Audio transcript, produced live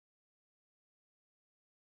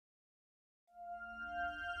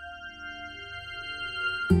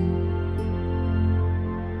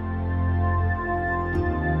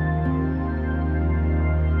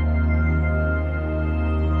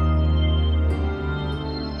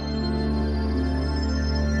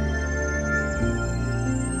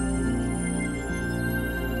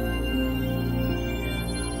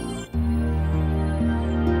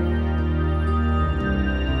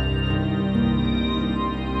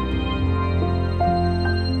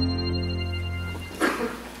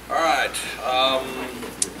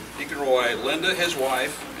Roy, Linda, his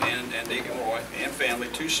wife, and Deacon Roy, and family,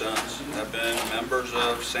 2 sons, have been members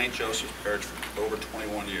of St. Joseph's Parish for over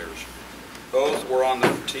 21 years. Both were on the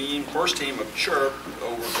first team of CHIRP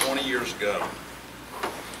over 20 years ago.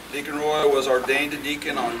 Deacon Roy was ordained a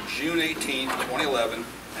deacon on June 18, 2011,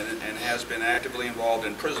 and has been actively involved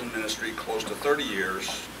in prison ministry close to 30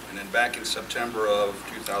 years, and then back in September of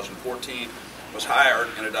 2014 was hired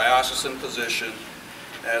in a diocesan position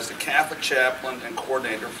as the Catholic chaplain and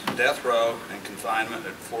coordinator for death row and confinement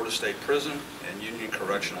at Florida State Prison and Union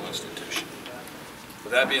Correctional Institution.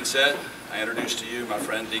 With that being said, I introduce to you my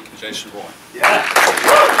friend Deacon Jason Roy. Yeah.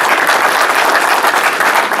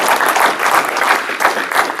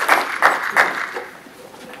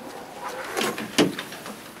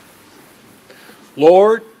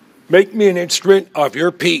 Lord, make me an instrument of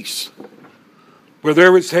your peace. Where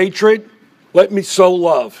there is hatred, let me sow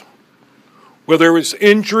love. Where there is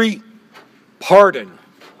injury, pardon.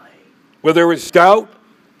 Where there is doubt,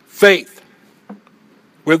 faith.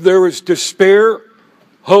 Where there is despair,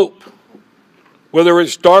 hope. Where there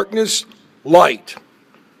is darkness, light.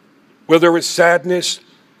 Where there is sadness,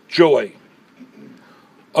 joy.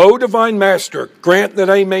 O divine Master, grant that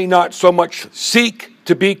I may not so much seek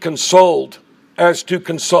to be consoled as to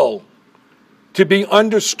console, to be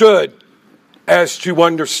understood as to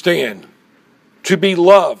understand, to be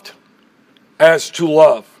loved as to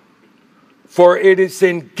love. For it is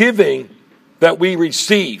in giving that we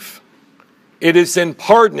receive. It is in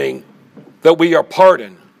pardoning that we are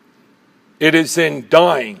pardoned. It is in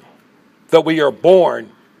dying that we are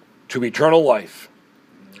born to eternal life.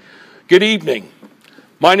 Good evening.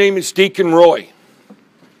 My name is Deacon Roy.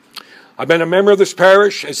 I've been a member of this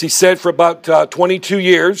parish, as he said, for about 22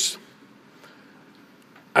 years.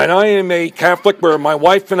 And I am a Catholic where my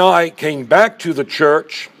wife and I came back to the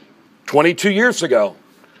church 22 years ago.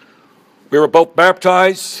 We were both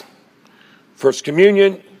baptized, First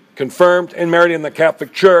Communion, confirmed, and married in the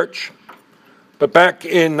Catholic Church. But back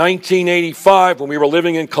in 1985, when we were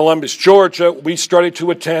living in Columbus, Georgia, we started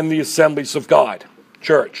to attend the Assemblies of God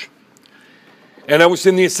Church. And I was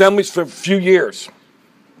in the Assemblies for a few years,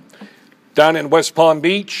 down in West Palm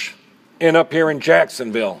Beach and up here in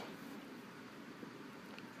Jacksonville.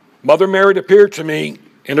 Mother Mary appeared to me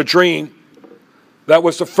in a dream that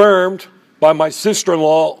was affirmed by my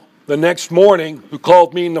sister-in-law the next morning, who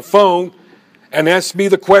called me on the phone and asked me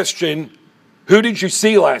the question, "Who did you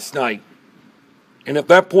see last night?" And at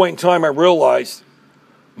that point in time, I realized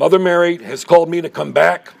Mother Mary has called me to come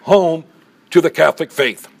back home to the Catholic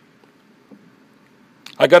faith.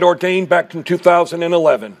 I got ordained back in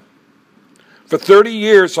 2011. For 30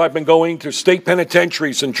 years, I've been going to state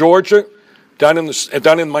penitentiaries in Georgia, down in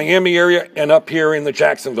the Miami area, and up here in the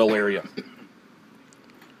Jacksonville area.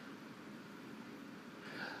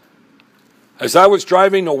 As I was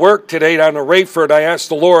driving to work today down to Rayford, I asked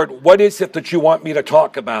the Lord, "What is it that you want me to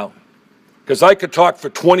talk about?" Because I could talk for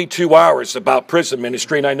 22 hours about prison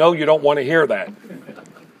ministry, and I know you don't want to hear that.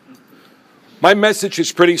 My message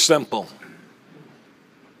is pretty simple.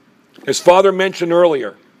 As Father mentioned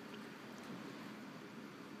earlier,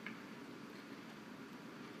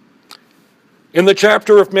 in the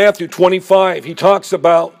chapter of Matthew 25, he talks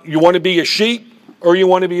about you want to be a sheep or you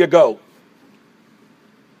want to be a goat.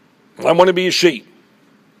 I want to be a sheep.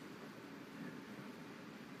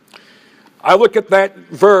 I look at that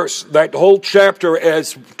verse, that whole chapter,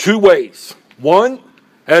 as 2 ways. One,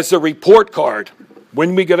 as a report card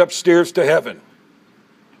when we get upstairs to heaven.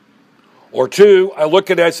 Or 2, I look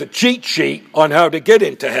at it as a cheat sheet on how to get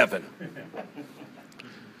into heaven.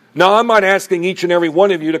 Now, I'm not asking each and every one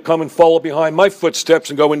of you to come and follow behind my footsteps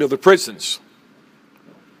and go into the prisons.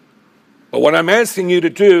 But what I'm asking you to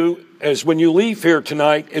do is when you leave here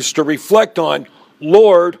tonight is to reflect on,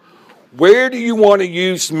 Lord, where do you want to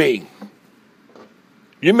use me?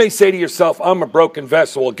 You may say to yourself, I'm a broken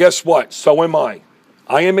vessel. Well, guess what? So am I.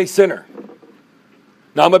 I am a sinner.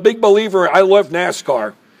 Now, I'm a big believer. I love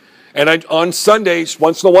NASCAR. And on Sundays,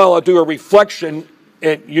 once in a while, I'll do a reflection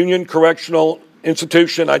at Union Correctional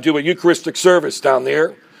Institution. I do a Eucharistic service down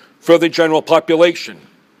there for the general population,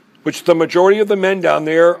 which the majority of the men down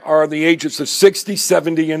there are the ages of 60,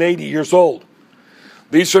 70, and 80 years old.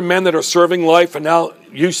 These are men that are serving life, and now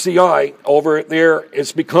UCI over there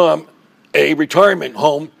has become a retirement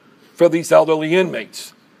home for these elderly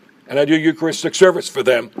inmates. And I do Eucharistic service for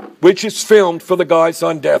them, which is filmed for the guys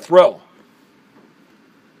on death row.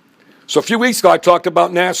 So a few weeks ago, I talked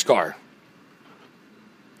about NASCAR.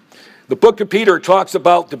 The book of Peter talks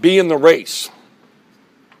about to be in the race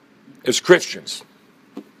as Christians.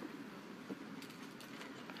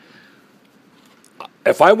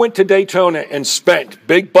 If I went to Daytona and spent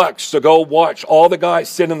big bucks to go watch all the guys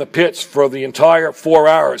sit in the pits for the entire 4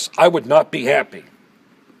 hours, I would not be happy.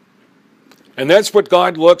 And that's what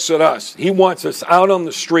God looks at us. He wants us out on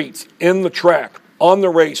the streets, in the track, on the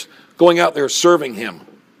race, going out there serving him.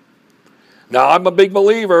 Now, I'm a big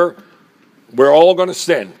believer. We're all going to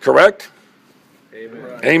sin, correct?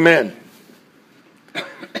 Amen. Amen.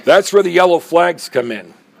 That's where the yellow flags come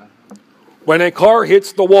in. When a car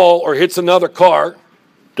hits the wall or hits another car,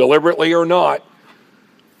 deliberately or not,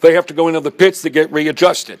 they have to go into the pits to get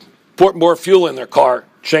readjusted, put more fuel in their car,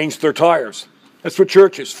 change their tires. That's what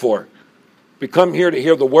church is for. We come here to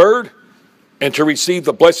hear the word and to receive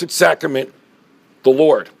the blessed sacrament, the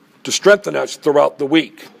Lord, to strengthen us throughout the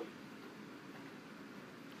week.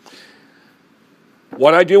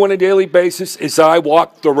 What I do on a daily basis is I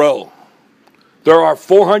walk the row. There are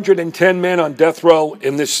 410 men on death row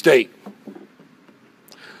in this state.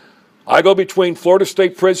 I go between Florida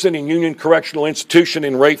State Prison and Union Correctional Institution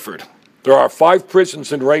in Rayford. There are 5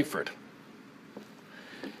 prisons in Rayford.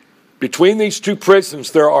 Between these 2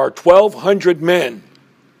 prisons, there are 1,200 men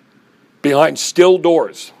behind steel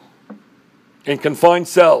doors in confined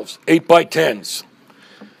cells, 8x10s.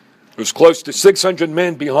 There's close to 600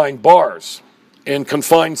 men behind bars in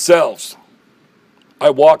confined cells. I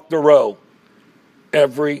walk the row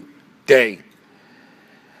every day.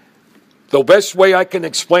 The best way I can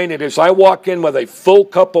explain it is I walk in with a full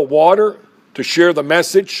cup of water to share the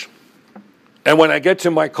message, and when I get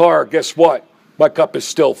to my car, guess what? My cup is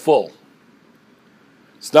still full.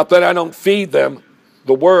 It's not that I don't feed them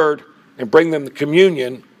the word and bring them the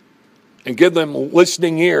communion and give them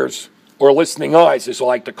listening ears or listening eyes, as I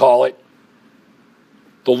like to call it.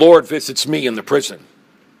 The Lord visits me in the prison.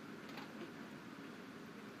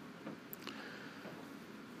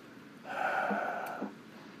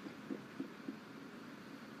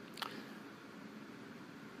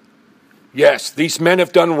 Yes, these men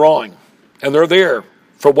have done wrong, and they're there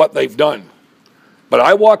for what they've done. But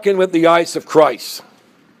I walk in with the eyes of Christ.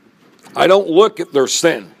 I don't look at their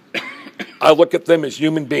sin. I look at them as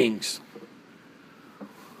human beings.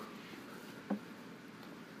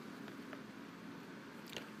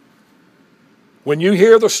 When you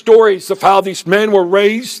hear the stories of how these men were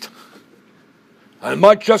raised, I'm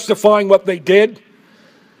not justifying what they did.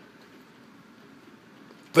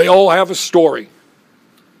 They all have a story.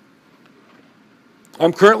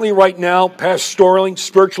 I'm currently right now pastoring,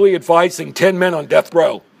 spiritually advising 10 men on death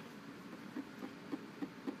row.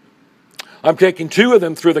 I'm taking 2 of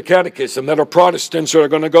them through the catechism that are Protestants that are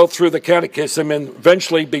going to go through the catechism and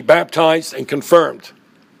eventually be baptized and confirmed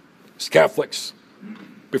as Catholics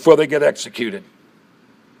before they get executed.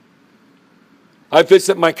 I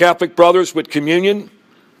visit my Catholic brothers with communion,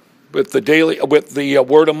 with the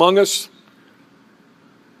Word Among Us.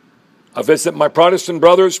 I visit my Protestant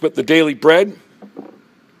brothers with the daily bread.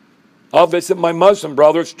 I'll visit my Muslim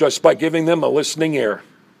brothers just by giving them a listening ear.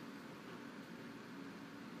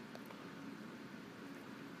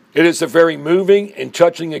 It is a very moving and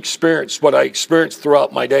touching experience, what I experienced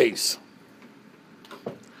throughout my days.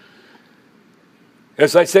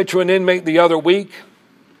 As I said to an inmate the other week,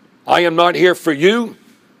 I am not here for you.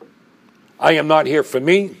 I am not here for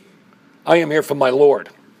me. I am here for my Lord.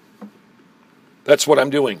 That's what I'm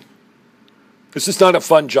doing. This is not a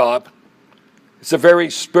fun job. It's a very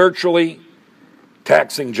spiritually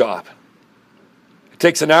taxing job. It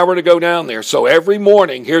takes an hour to go down there. So every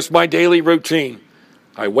morning, here's my daily routine.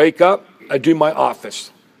 I wake up, I do my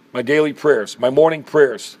office, my daily prayers, my morning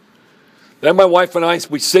prayers. Then my wife and I,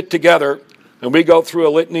 we sit together and we go through a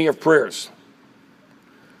litany of prayers.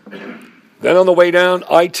 Then on the way down,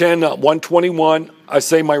 I-10, 121, I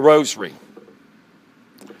say my rosary.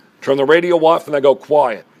 Turn the radio off and I go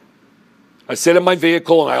quiet. I sit in my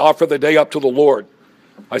vehicle and I offer the day up to the Lord.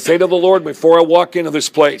 I say to the Lord before I walk into this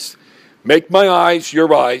place, make my eyes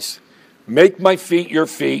your eyes, make my feet your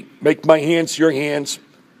feet, make my hands your hands,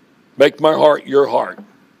 make my heart your heart.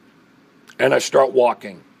 And I start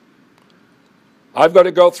walking. I've got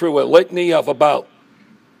to go through a litany of about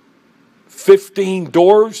 15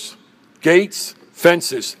 doors, gates,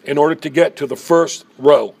 fences in order to get to the first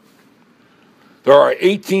row. There are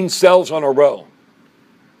 18 cells on a row.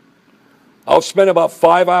 I'll spend about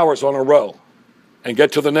 5 hours on a row and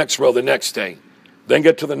get to the next row the next day, then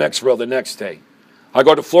get to the next row the next day. I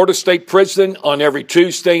go to Florida State Prison on every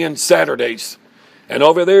Tuesday and Saturdays, and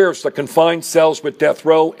over there is the confined cells with death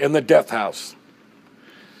row in the death house.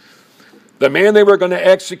 The man they were going to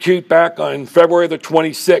execute back on February the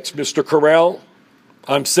 26th, Mr. Corral,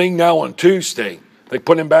 I'm seeing now on Tuesday. They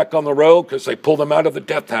put him back on the row because they pulled him out of the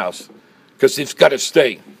death house because he's got to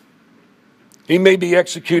stay. He may be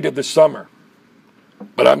executed this summer.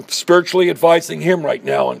 But I'm spiritually advising him right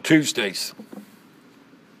now on Tuesdays.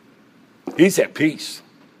 He's at peace.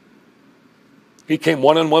 He came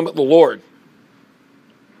one-on-one with the Lord.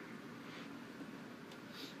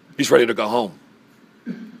 He's ready to go home.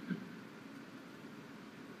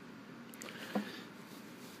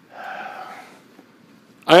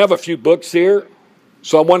 I have a few books here,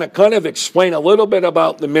 so I want to kind of explain a little bit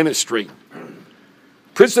about the ministry.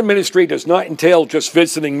 Prison ministry does not entail just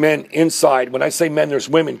visiting men inside. When I say men, there's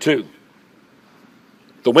women too.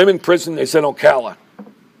 The women prison is in Ocala.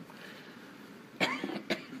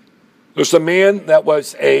 There's a man that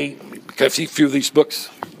was can I see a few of these books?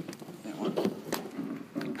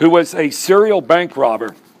 Who was a serial bank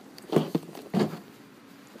robber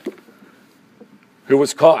who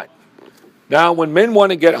was caught. Now, when men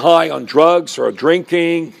want to get high on drugs or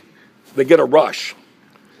drinking, they get a rush.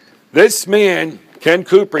 This man, Ken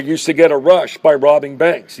Cooper, used to get a rush by robbing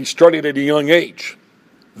banks. He started at a young age.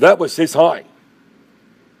 That was his high.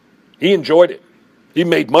 He enjoyed it. He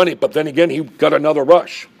made money, but then again, he got another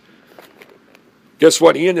rush. Guess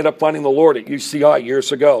what? He ended up finding the Lord at UCI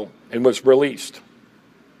years ago and was released.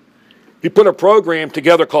 He put a program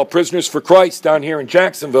together called Prisoners for Christ down here in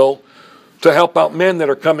Jacksonville to help out men that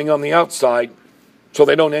are coming on the outside so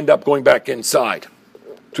they don't end up going back inside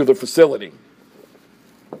to the facility.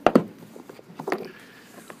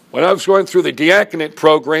 When I was going through the diaconate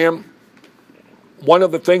program, one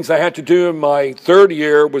of the things I had to do in my third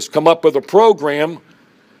year was come up with a program,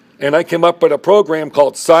 and I came up with a program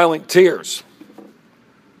called Silent Tears.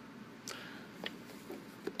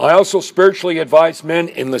 I also spiritually advise men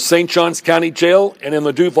in the St. Johns County Jail and in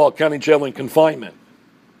the Duval County Jail in confinement.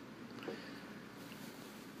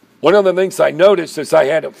 One of the things I noticed is I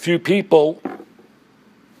had a few people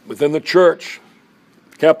within the church,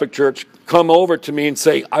 Catholic Church, come over to me and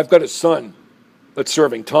say, I've got a son that's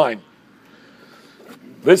serving time.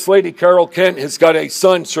 This lady, Carol Kent, has got a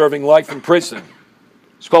son serving life in prison.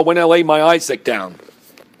 It's called When I Lay My Isaac Down.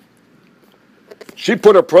 She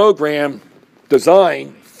put a program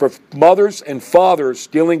designed for mothers and fathers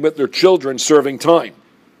dealing with their children serving time.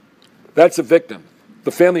 That's a victim.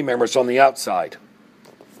 The family members on the outside.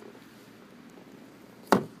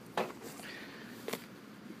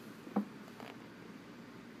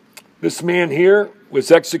 This man here was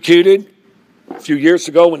executed a few years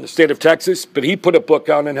ago in the state of Texas, but he put a book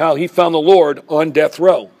out on how he found the Lord on death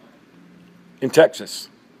row in Texas.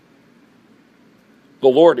 The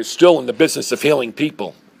Lord is still in the business of healing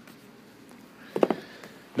people.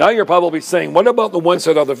 Now you're probably saying, what about the ones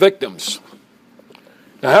that are the victims?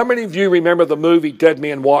 Now, how many of you remember the movie Dead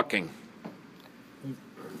Man Walking?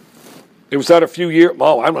 It was out a few years,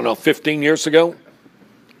 15 years ago.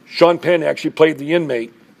 Sean Penn actually played the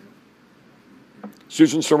inmate.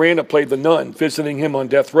 Susan Sarandon played the nun, visiting him on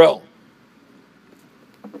death row.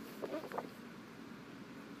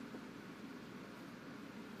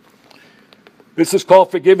 This is called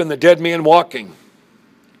Forgiven, the Dead Man Walking.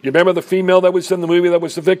 You remember the female that was in the movie that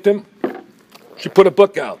was the victim? She put a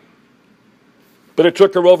book out. But it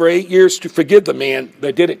took her over 8 years to forgive the man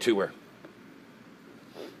that did it to her.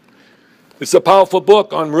 It's a powerful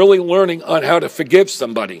book on really learning on how to forgive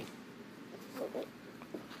somebody.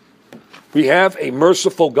 We have a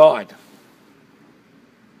merciful God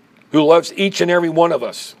who loves each and every one of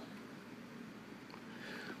us.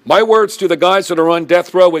 My words to the guys that are on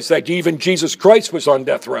death row is that even Jesus Christ was on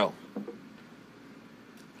death row.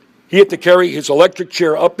 He had to carry his electric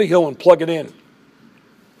chair up the hill and plug it in.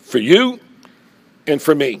 For you and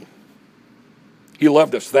for me. He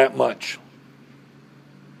loved us that much.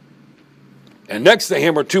 And next to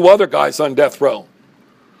him were two other guys on death row.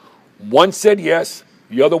 One said yes,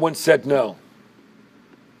 the other one said no.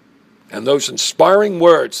 And those inspiring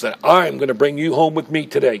words that I'm going to bring you home with me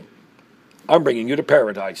today. I'm bringing you to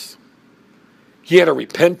paradise. He had a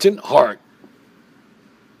repentant heart.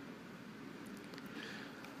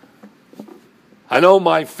 I know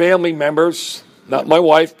my family members, not my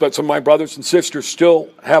wife, but some of my brothers and sisters still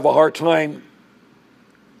have a hard time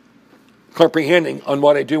comprehending on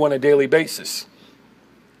what I do on a daily basis.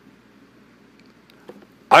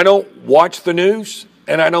 I don't watch the news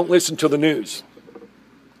and I don't listen to the news.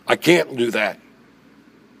 I can't do that.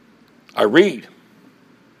 I read.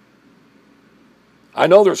 I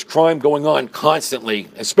know there's crime going on constantly,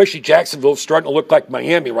 especially Jacksonville is starting to look like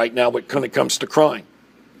Miami right now when it comes to crime.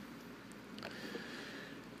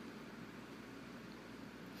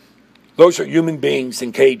 Those are human beings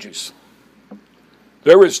in cages.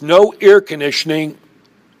 There is no air conditioning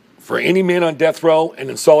for any man on death row and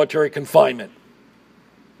in solitary confinement.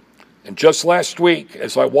 And just last week,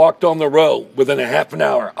 as I walked on the row, within a half an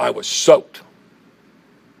hour, I was soaked.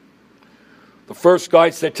 the first guy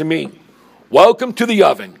said to me, "Welcome to the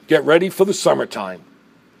oven. Get ready for the summertime."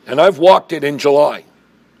 And I've walked it in July.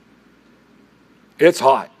 It's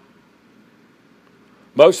hot.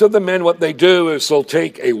 Most of the men, what they do is they'll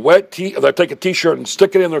take they'll take a t-shirt and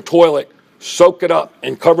stick it in their toilet, soak it up,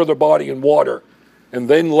 and cover their body in water, and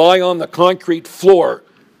then lie on the concrete floor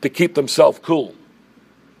to keep themselves cool.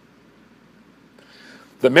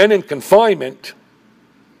 The men in confinement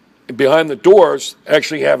behind the doors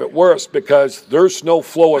actually have it worse because there's no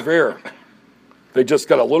flow of air. They just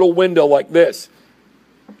got a little window like this,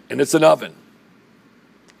 and it's an oven.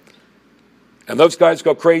 And those guys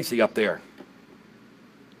go crazy up there.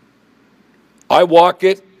 I walk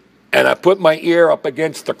it, and I put my ear up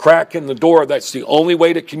against the crack in the door. That's the only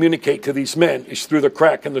way to communicate to these men is through the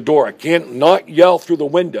crack in the door. I can't not yell through the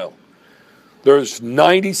window. There's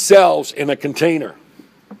 90 cells in a container.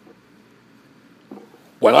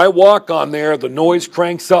 When I walk on there, the noise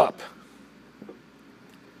cranks up.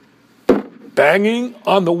 Banging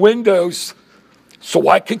on the windows so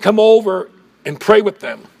I can come over and pray with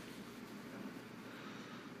them.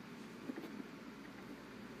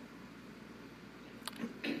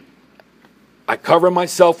 I cover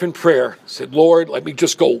myself in prayer. Said, "Lord, let me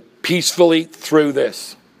just go peacefully through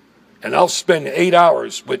this. And I'll spend 8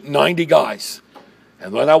 hours with 90 guys.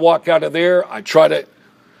 And when I walk out of there, I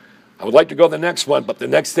would like to go to the next one, but the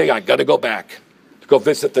next day I got to go back to go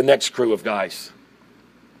visit the next crew of guys.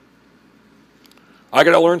 I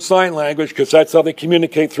got to learn sign language because that's how they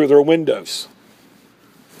communicate through their windows.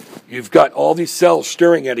 You've got all these cells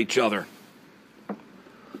staring at each other.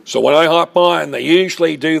 So when I hop on, they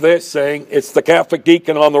usually do this, saying, it's the Catholic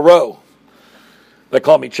deacon on the row. They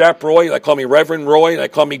call me Chap Roy, they call me Reverend Roy, they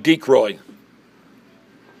call me Deacon Roy.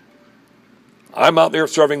 I'm out there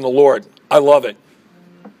serving the Lord. I love it.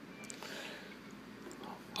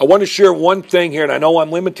 I want to share one thing here, and I know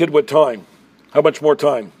I'm limited with time. How much more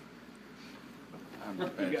time?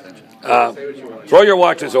 Throw your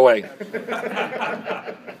watches away.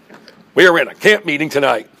 We are in a camp meeting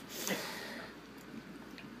tonight.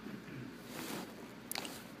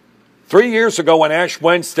 3 years ago on Ash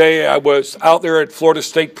Wednesday, I was out there at Florida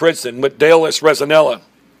State Prison with Dale Resinella,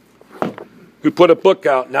 who put a book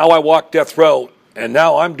out, Now I Walk Death Row, and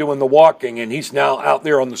now I'm doing the walking, and he's now out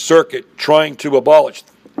there on the circuit trying to abolish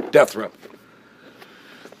death row.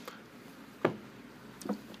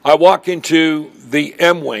 I walk into the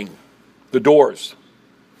M wing, the doors,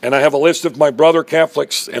 and I have a list of my brother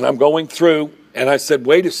Catholics, and I'm going through, and I said,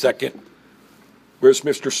 wait a second, where's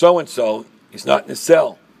Mr. So-and-so? He's not in his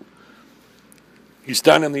cell. He's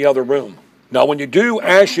down in the other room. Now, when you do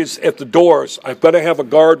ashes at the doors, I've got to have a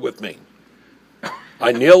guard with me.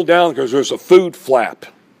 I kneel down because there's a food flap.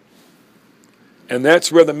 And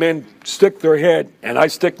that's where the men stick their head, and I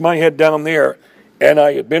stick my head down there, and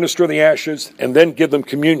I administer the ashes and then give them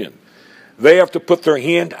communion. They have to put their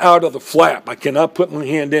hand out of the flap. I cannot put my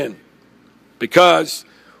hand in because,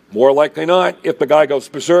 more likely not, if the guy goes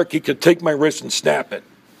berserk, he could take my wrist and snap it.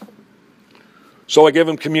 So I give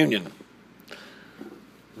him communion.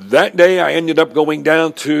 That day, I ended up going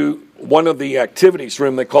down to one of the activities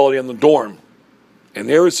room, they call it, in the dorm. And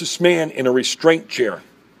there was this man in a restraint chair.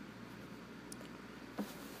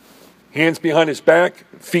 Hands behind his back,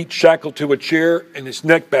 feet shackled to a chair, and his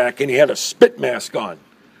neck back, and he had a spit mask on.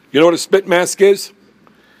 You know what a spit mask is?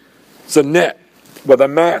 It's a net with a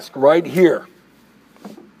mask right here.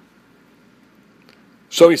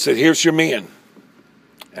 So he said, here's your man.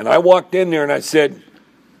 And I walked in there and I said,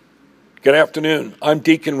 good afternoon. I'm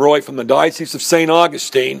Deacon Roy from the Diocese of St.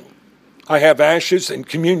 Augustine. I have ashes and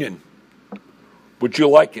communion. Would you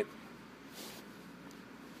like it?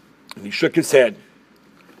 And he shook his head.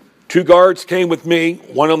 2 guards came with me,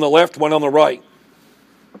 one on the left, one on the right.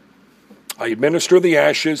 I administered the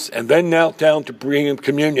ashes and then knelt down to bring him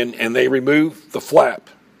communion, and they removed the flap.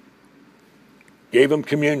 Gave him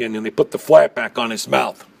communion, and they put the flap back on his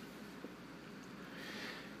mouth.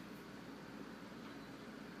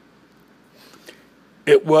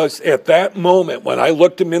 It was at that moment when I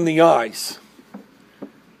looked him in the eyes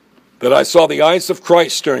that I saw the eyes of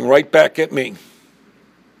Christ staring right back at me.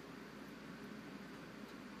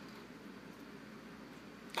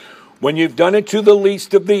 When you've done it to the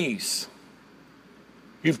least of these,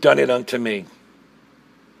 you've done it unto me.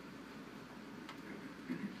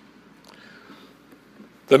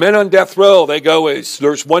 The men on death row, they go as,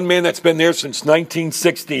 there's one man that's been there since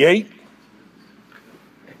 1968.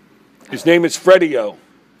 His name is Freddie-O.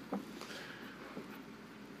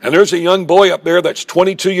 And there's a young boy up there that's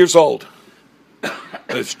 22 years old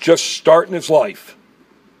that's just starting his life.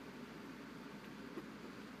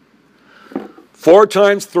 4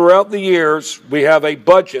 times throughout the years, we have a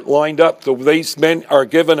budget lined up so these men are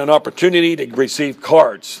given an opportunity to receive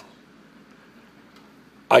cards.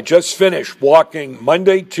 I just finished walking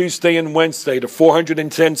Monday, Tuesday, and Wednesday to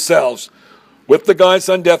 410 cells with the guys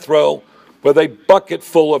on death row with a bucket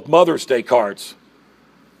full of Mother's Day cards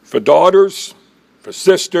for daughters, for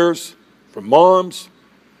sisters, for moms,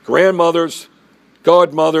 grandmothers,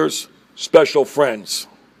 godmothers, special friends.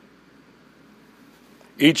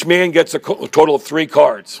 Each man gets a total of 3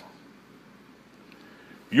 cards.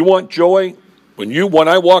 You want joy? When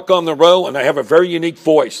I walk on the row, and I have a very unique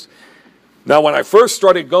voice. Now, when I first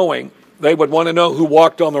started going, they would want to know who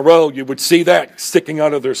walked on the row. You would see that sticking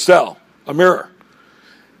out of their cell, a mirror.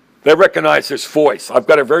 They recognize this voice. I've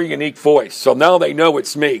got a very unique voice, so now they know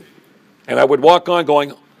it's me. And I would walk on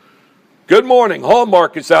going, "Good morning,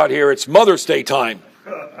 Hallmark is out here. It's Mother's Day time."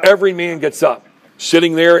 Every man gets up,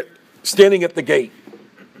 sitting there, standing at the gate.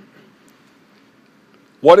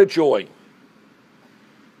 What a joy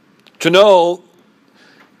to know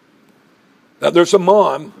that there's a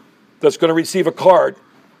mom that's going to receive a card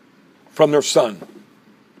from their son,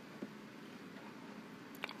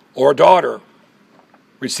 or a daughter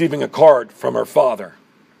receiving a card from her father,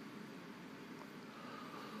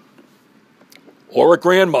 or a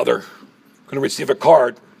grandmother going to receive a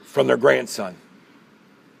card from their grandson.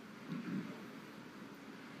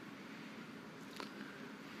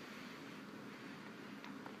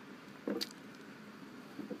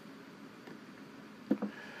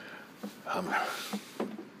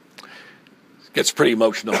 It gets pretty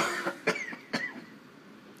emotional.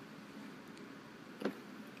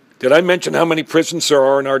 Did I mention how many prisons there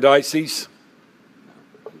are in our diocese?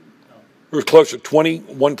 We're close to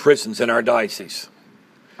 21 prisons in our diocese.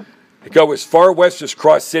 They go as far west as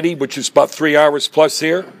Cross City, which is about 3 hours plus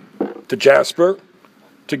here, to Jasper,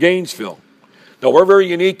 to Gainesville. Now, we're very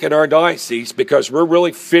unique in our diocese because we're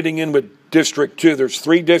really fitting in with District 2. There's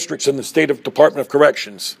 3 districts in the State of Department of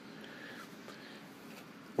Corrections.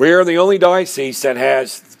 We are the only diocese that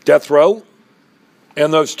has death row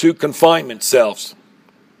and those 2 confinement cells.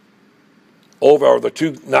 Or the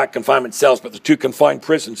 2, not confinement cells, but the 2 confined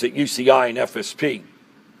prisons at UCI and FSP.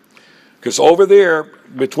 Because over there,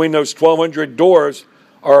 between those 1,200 doors,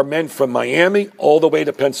 are men from Miami all the way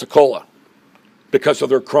to Pensacola because of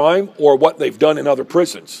their crime or what they've done in other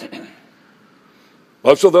prisons.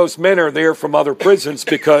 Most of those men are there from other prisons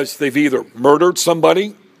because they've either murdered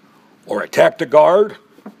somebody or attacked a guard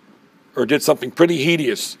or did something pretty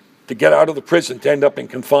hideous to get out of the prison to end up in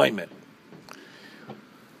confinement.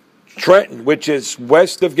 Trenton, which is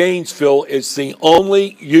west of Gainesville, is the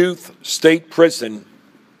only youth state prison,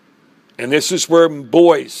 and this is where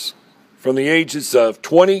boys from the ages of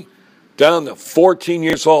 20 down to 14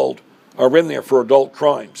 years old are in there for adult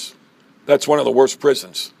crimes. That's one of the worst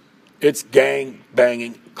prisons. It's gang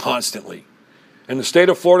banging constantly. In the state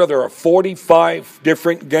of Florida, there are 45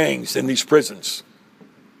 different gangs in these prisons.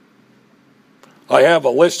 I have a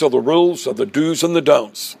list of the rules of the do's and the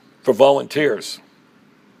don'ts for volunteers.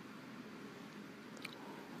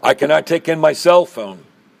 I cannot take in my cell phone.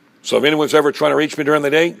 So if anyone's ever trying to reach me during the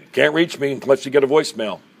day, can't reach me unless you get a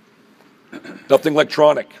voicemail. Nothing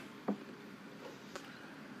electronic.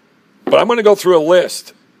 But I'm going to go through a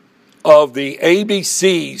list of the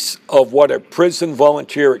ABCs of what a prison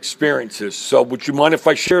volunteer experiences. So would you mind if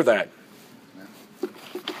I share that?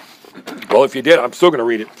 Well, if you did, I'm still going to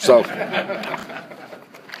read it. So,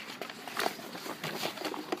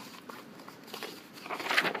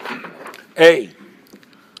 A,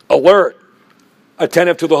 alert,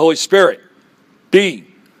 attentive to the Holy Spirit. B,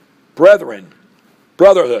 brethren,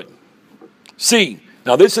 brotherhood. C,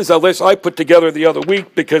 now this is a list I put together the other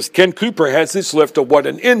week because Ken Cooper has this list of what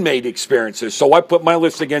an inmate experiences, so I put my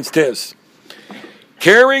list against his.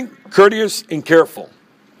 Caring, courteous, and careful.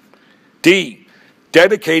 D,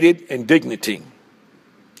 dedicated and dignity.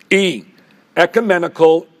 E,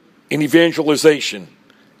 ecumenical and evangelization.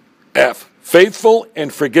 F, faithful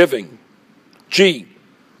and forgiving. G,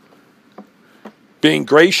 being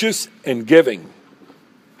gracious and giving.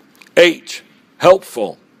 H,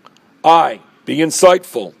 helpful. I, be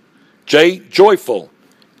insightful. J, joyful.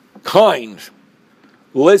 Kind.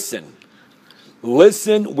 Listen.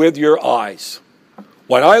 Listen with your eyes.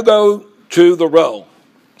 When I go to the row,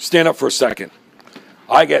 stand up for a second.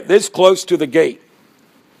 I get this close to the gate.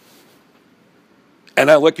 And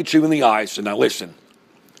I look at you in the eyes and I listen.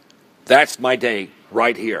 That's my day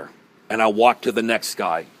right here. And I walk to the next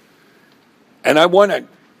guy. And I want to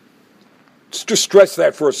just stress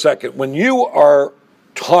that for a second. When you are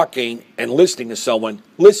talking and listening to someone,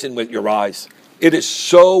 listen with your eyes. It is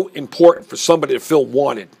so important for somebody to feel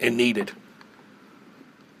wanted and needed.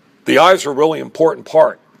 The eyes are a really important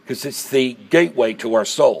part because it's the gateway to our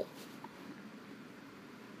soul.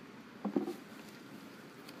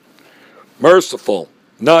 Merciful,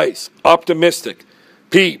 nice, optimistic.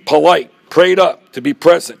 P, polite, prayed up, to be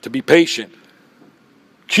present, to be patient.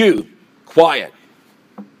 Q, quiet.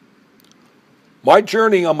 My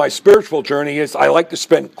journey on my spiritual journey is I like to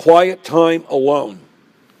spend quiet time alone.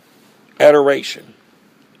 Adoration.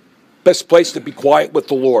 Best place to be quiet with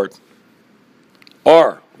the Lord.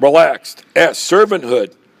 R, relaxed. S,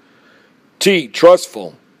 servanthood. T,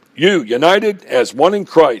 trustful. U, united as one in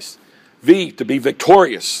Christ. V, to be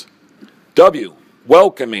victorious. W,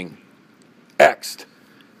 welcoming. X'd.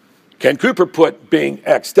 Ken Cooper put being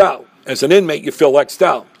X'd out. As an inmate, you feel X'd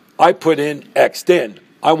out. I put in X'd in.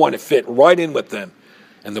 I want to fit right in with them.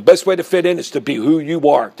 And the best way to fit in is to be who you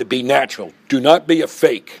are, to be natural. Do not be a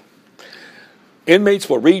fake. Inmates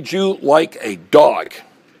will read you like a dog.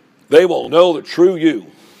 They will know the true you.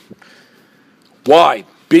 Y,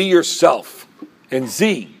 be yourself. And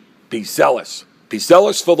Z, be zealous. Be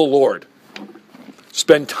zealous for the Lord.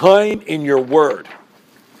 Spend time in your word.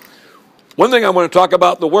 One thing I want to talk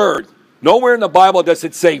about the word. Nowhere in the Bible does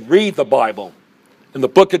it say read the Bible. In the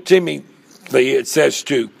book of Timothy, it says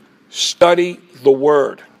to study the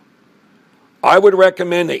word. I would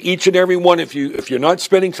recommend that each and every one of you, if you're not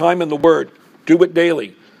spending time in the word, do it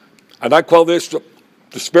daily. And I call this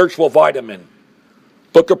the spiritual vitamin.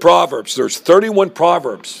 Book of Proverbs, there's 31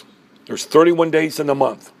 Proverbs. There's 31 days in a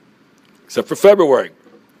month, except for February.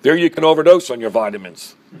 There you can overdose on your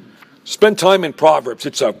vitamins. Spend time in Proverbs.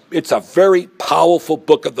 It's a very powerful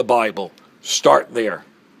book of the Bible. Start there.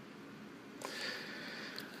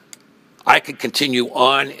 I could continue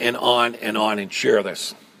on and on and on and share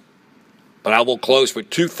this. But I will close with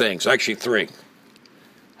two things, actually three.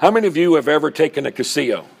 How many of you have ever taken a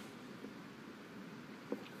Casio?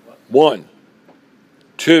 1,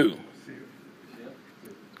 2.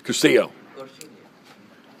 Casio.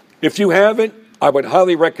 If you haven't, I would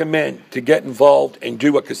highly recommend to get involved and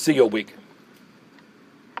do a Casio week.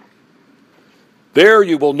 There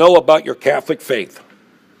you will know about your Catholic faith.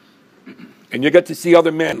 And you get to see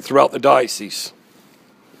other men throughout the diocese.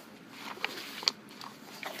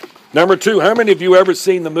 Number 2, how many of you ever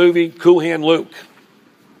seen the movie Cool Hand Luke?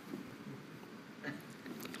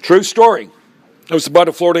 True story. It was about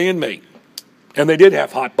a Florida inmate. And they did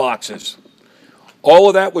have hot boxes. All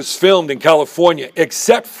of that was filmed in California,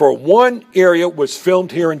 except for one area was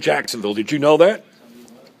filmed here in Jacksonville. Did you know that?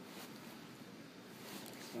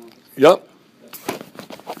 Yep.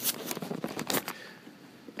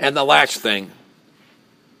 And the last thing.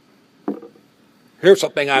 Here's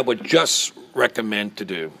something I would just recommend to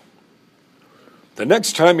do. The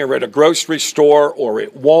next time you're at a grocery store or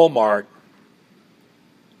at Walmart,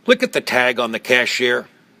 look at the tag on the cashier.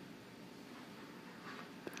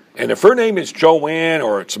 And if her name is Joanne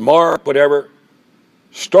or it's Mark, whatever,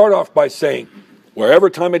 start off by saying, wherever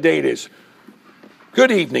time of day it is,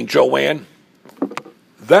 good evening, Joanne.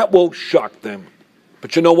 That will shock them.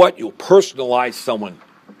 But you know what? You'll personalize someone.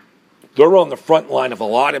 They're on the front line of a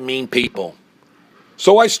lot of mean people.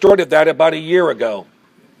 So I started that about a year ago.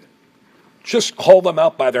 Just call them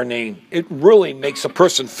out by their name. It really makes a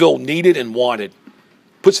person feel needed and wanted.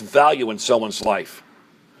 Puts value in someone's life.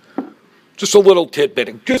 Just a little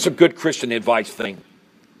tidbit, just a good Christian advice thing.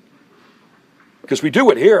 Because we do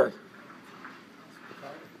it here.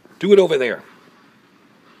 Do it over there.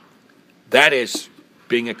 That is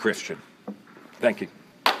being a Christian. Thank you.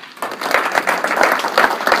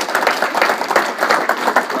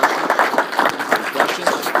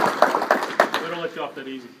 That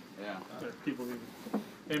easy. Yeah. People.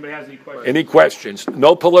 Anybody has any questions? Any questions?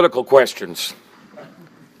 No political questions.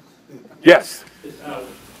 Yes.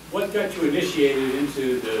 What got you initiated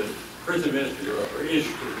into the prison ministry or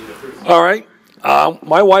interested in the prison? All right.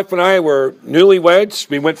 My wife and I were newlyweds.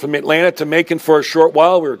 We went from Atlanta to Macon for a short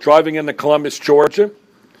while. We were driving into Columbus, Georgia.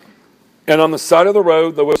 And on the side of the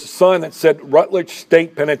road, there was a sign that said Rutledge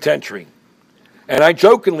State Penitentiary. And I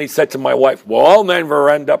jokingly said to my wife, well, I'll never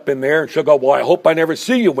end up in there. And she'll go, well, I hope I never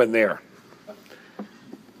see you in there.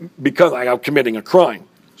 Because I'm committing a crime.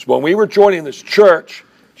 So when we were joining this church,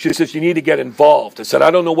 she says, you need to get involved. I said,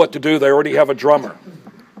 I don't know what to do. They already have a drummer.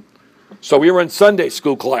 So we were in Sunday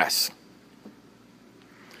school class.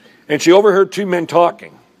 And she overheard two men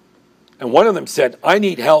talking. And one of them said, I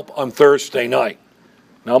need help on Thursday night.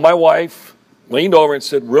 Now my wife leaned over and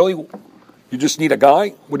said, really? You just need a guy?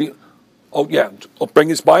 What do you... Oh, yeah, I'll bring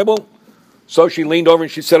his Bible. So she leaned over and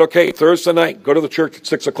she said, okay, Thursday night, go to the church at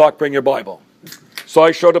 6 o'clock, bring your Bible. So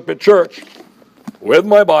I showed up at church with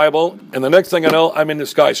my Bible, and the next thing I know, I'm in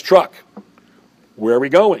this guy's truck. Where are we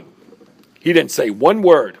going? He didn't say one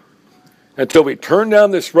word. until we turned down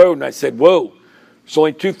this road, and I said, whoa, there's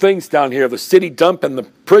only two things down here, the city dump and the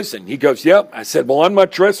prison. He goes, yep. I said, well, I'm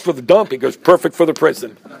not dressed for the dump. He goes, perfect for the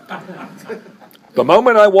prison. The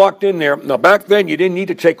moment I walked in there, now back then you didn't need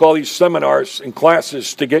to take all these seminars and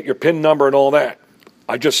classes to get your PIN number and all that.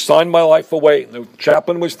 I just signed my life away. The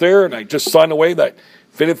chaplain was there, and I just signed away that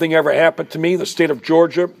if anything ever happened to me, the state of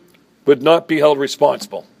Georgia would not be held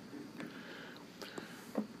responsible.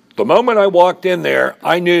 The moment I walked in there,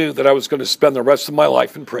 I knew that I was going to spend the rest of my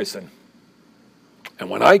life in prison. And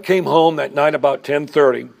when I came home that night about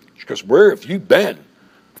 10:30, she goes, where have you been?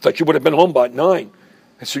 I thought you would have been home about 9.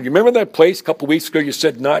 I said, you remember that place a couple weeks ago you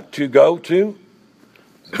said not to go to?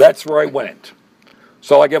 That's where I went.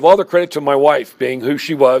 So I give all the credit to my wife, being who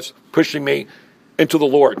she was, pushing me into the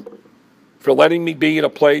Lord, for letting me be in a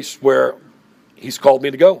place where He's called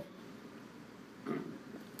me to go.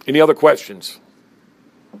 Any other questions?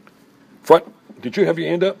 Front, did you have your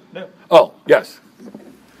hand up? No. Oh, yes.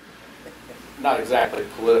 Not exactly a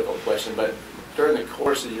political question, but during the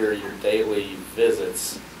course of your daily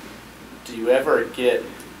visits, do you ever get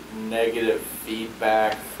negative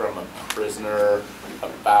feedback from a prisoner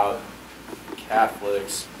about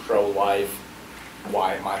Catholics, pro-life,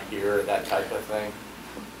 why am I here, that type of thing?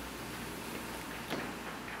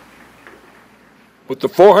 With the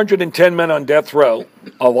 410 men on death row,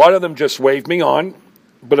 a lot of them just waved me on.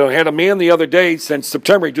 But I had a man the other day, since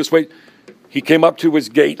September, he came up to his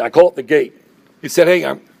gate. I call it the gate. He said, hey,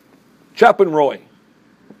 I'm Chaplain Roy.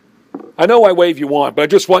 I know I wave you on, but I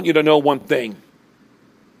just want you to know one thing.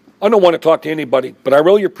 I don't want to talk to anybody, but I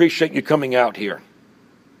really appreciate you coming out here.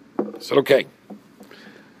 I said, okay.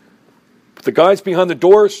 But the guys behind the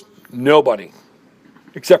doors, nobody,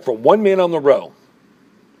 except for one man on the row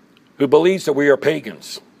who believes that we are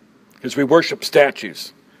pagans because we worship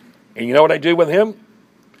statues. And you know what I do with him?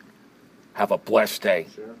 Have a blessed day.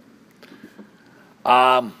 Sure.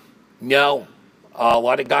 No, a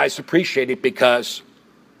lot of guys appreciate it because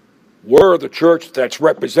we're the church that's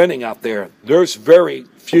representing out there. There's very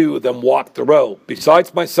few of them walk the row.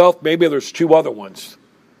 Besides myself, maybe there's 2 other ones.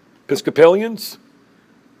 Episcopalians,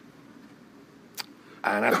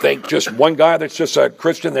 and I think just one guy that's just a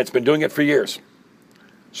Christian that's been doing it for years.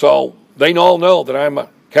 So they all know that I'm a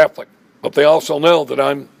Catholic, but they also know that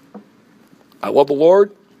I love the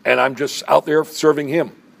Lord, and I'm just out there serving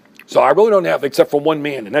Him. So I really don't have, except for one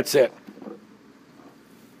man, and that's it.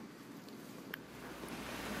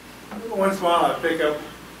 Once in a while I pick up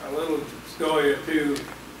a little story or two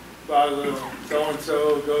about a little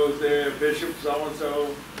so-and-so goes there, Bishop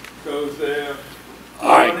so-and-so goes there. All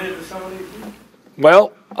right. Run into some of these people?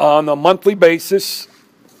 Well, on a monthly basis,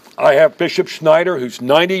 I have Bishop Schneider, who's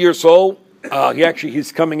 90 years old.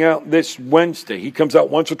 He's coming out this Wednesday. He comes out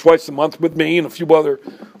once or twice a month with me and a few other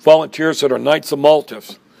volunteers that are Knights of Malta.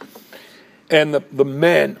 And the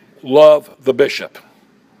men love the bishop.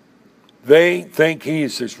 They think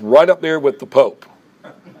he's just right up there with the Pope.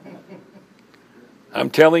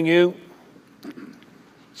 I'm telling you,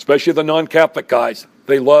 especially the non-Catholic guys,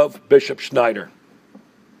 they love Bishop Schneider.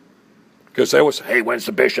 Because they was, hey, when's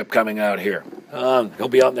the bishop coming out here? He'll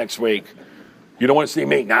be out next week. You don't want to see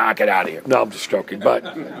me? Nah, get out of here. No, I'm just joking. But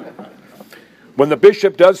when the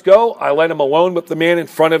bishop does go, I let him alone with the man in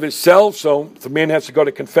front of his cell. So if the man has to go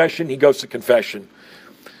to confession, he goes to confession.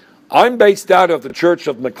 I'm based out of the Church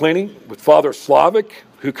of McClenny with Father Slavic,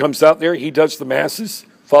 who comes out there. He does the masses.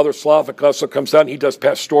 Father Slavic also comes out and he does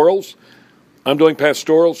pastorals. I'm doing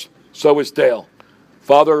pastorals. So is Dale.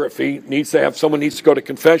 Father, if he needs to have someone needs to go to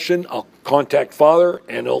confession, I'll contact Father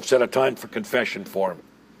and he'll set a time for confession for him.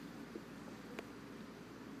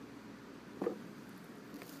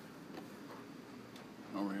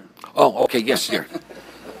 Over here. Oh, okay, yes, sir.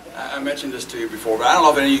 I mentioned this to you before, but I don't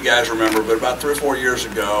know if any of you guys remember, but about 3 or 4 years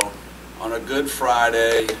ago, on a Good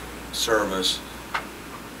Friday service,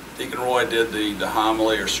 Deacon Roy did the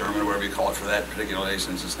homily or sermon, whatever you call it, for that particular day,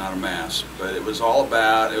 since it's not a mass. But it was all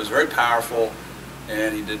about, it was very powerful,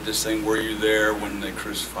 and he did this thing, were you there when they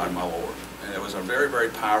crucified my Lord? And it was a very, very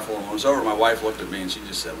powerful, and when it was over, my wife looked at me and she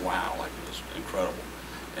just said, wow, like it was incredible.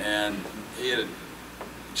 And he had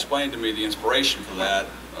explained to me the inspiration for that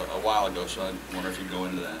a while ago, so I wonder if you'd go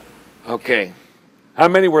into that. Okay. How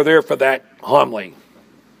many were there for that homily?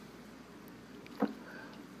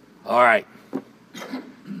 All right.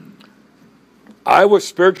 I was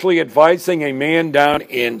spiritually advising a man down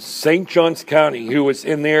in St. Johns County who was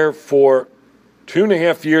in there for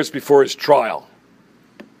 2.5 years before his trial.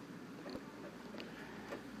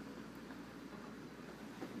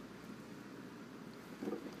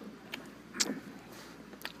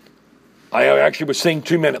 I actually was seeing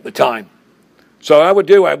 2 men at the time. So I would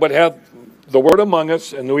have the word among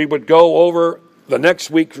us, and we would go over the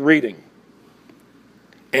next week's reading.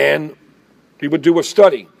 And we would do a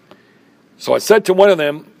study. So I said to one of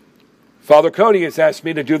them, Father Cody has asked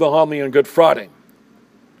me to do the homily on Good Friday.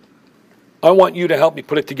 I want you to help me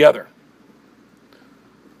put it together.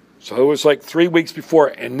 So it was like 3 weeks before,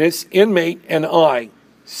 and this inmate and I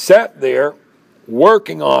sat there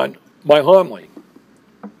working on my homily.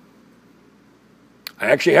 I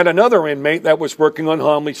actually had another inmate that was working on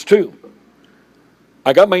homilies too.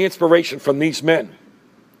 I got my inspiration from these men.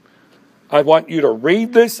 I want you to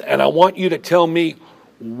read this, and I want you to tell me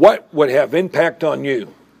what would have impact on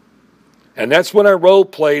you. And that's when I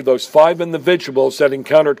role-played those 5 individuals that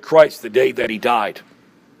encountered Christ the day that he died,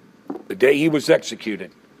 the day he was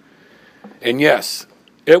executed. And yes,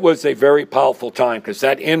 it was a very powerful time, because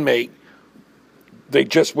that inmate, they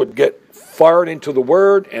just would get fired into the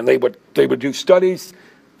Word, and they would do studies.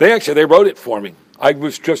 They wrote it for me. I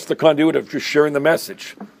was just the conduit of just sharing the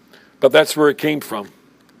message. But that's where it came from.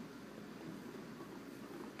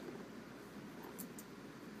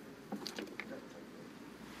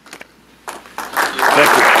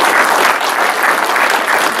 Thank you.